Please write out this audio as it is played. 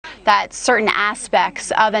that certain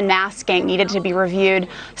aspects of unmasking needed to be reviewed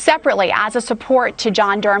separately as a support to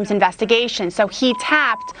John Durham's investigation. So he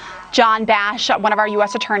tapped John Bash, one of our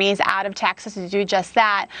U.S. attorneys out of Texas, to do just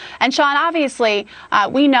that. And Sean, obviously,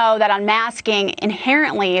 we know that unmasking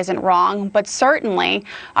inherently isn't wrong, but certainly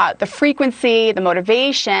the frequency, the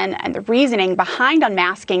motivation, and the reasoning behind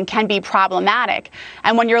unmasking can be problematic.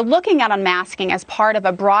 And when you're looking at unmasking as part of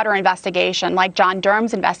a broader investigation, like John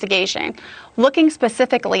Durham's investigation, looking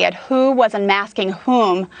specifically at who was unmasking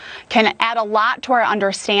whom can add a lot to our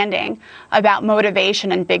understanding about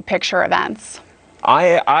motivation and big picture events.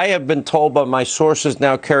 I have been told by my sources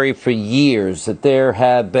now, Kerri, for years that there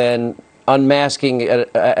have been unmasking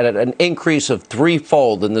at an increase of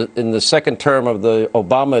threefold in the second term of the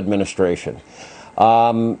Obama administration.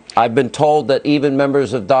 I've been told that even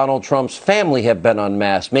members of Donald Trump's family have been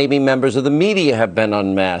unmasked. Maybe members of the media have been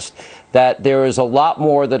unmasked. That there is a lot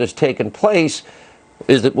more that has taken place.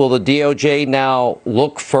 Will the DOJ now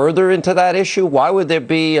look further into that issue? Why would there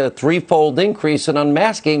be a threefold increase in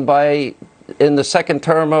unmasking in the second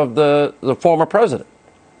term of the former president?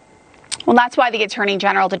 Well, that's why the Attorney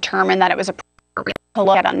General determined that it was appropriate to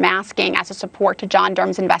look at unmasking as a support to John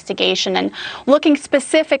Durham's investigation and looking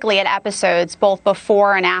specifically at episodes both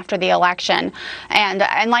before and after the election. And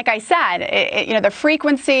like I said, the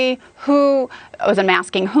frequency, who was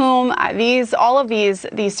unmasking whom, all of these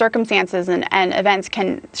circumstances and events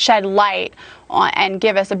can shed light on and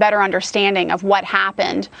give us a better understanding of what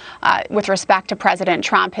happened with respect to President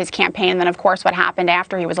Trump, his campaign, and then, of course, what happened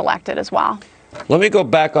after he was elected as well. Let me go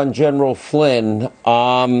back on General Flynn.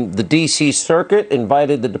 The D.C. Circuit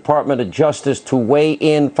invited the Department of Justice to weigh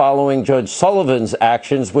in following Judge Sullivan's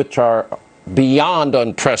actions, which are beyond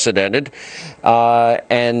unprecedented,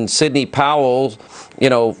 and Sidney Powell,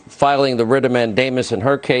 filing the writ of mandamus in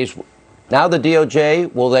her case. Now the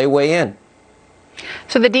DOJ, will they weigh in?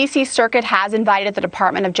 So the D.C. Circuit has invited the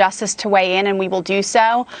Department of Justice to weigh in, and we will do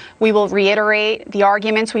so. We will reiterate the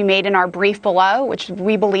arguments we made in our brief below, which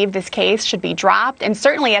we believe this case should be dropped. And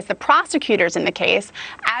certainly as the prosecutors in the case,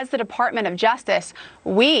 as the Department of Justice,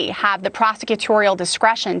 we have the prosecutorial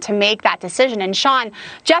discretion to make that decision. And Sean,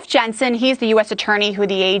 Jeff Jensen, he's the U.S. attorney who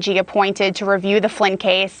the AG appointed to review the Flynn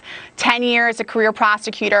case, 10 years a career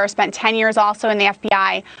prosecutor, spent 10 years also in the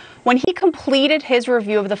FBI. When he completed his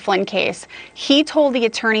review of the Flynn case, he told the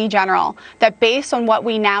Attorney General that based on what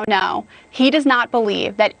we now know, he does not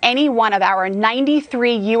believe that any one of our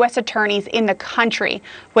 93 U.S. attorneys in the country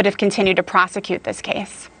would have continued to prosecute this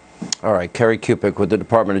case. All right, Kerri Kupec with the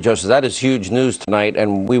Department of Justice. That is huge news tonight,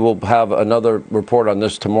 and we will have another report on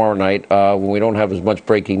this tomorrow night when we don't have as much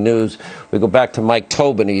breaking news. We go back to Mike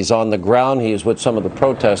Tobin. He's on the ground. He is with some of the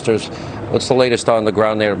protesters. What's the latest on the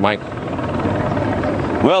ground there, Mike?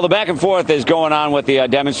 Well, the back and forth is going on with the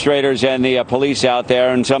demonstrators and the police out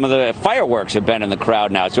there, and some of the fireworks have been in the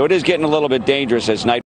crowd now. So it is getting a little bit dangerous as night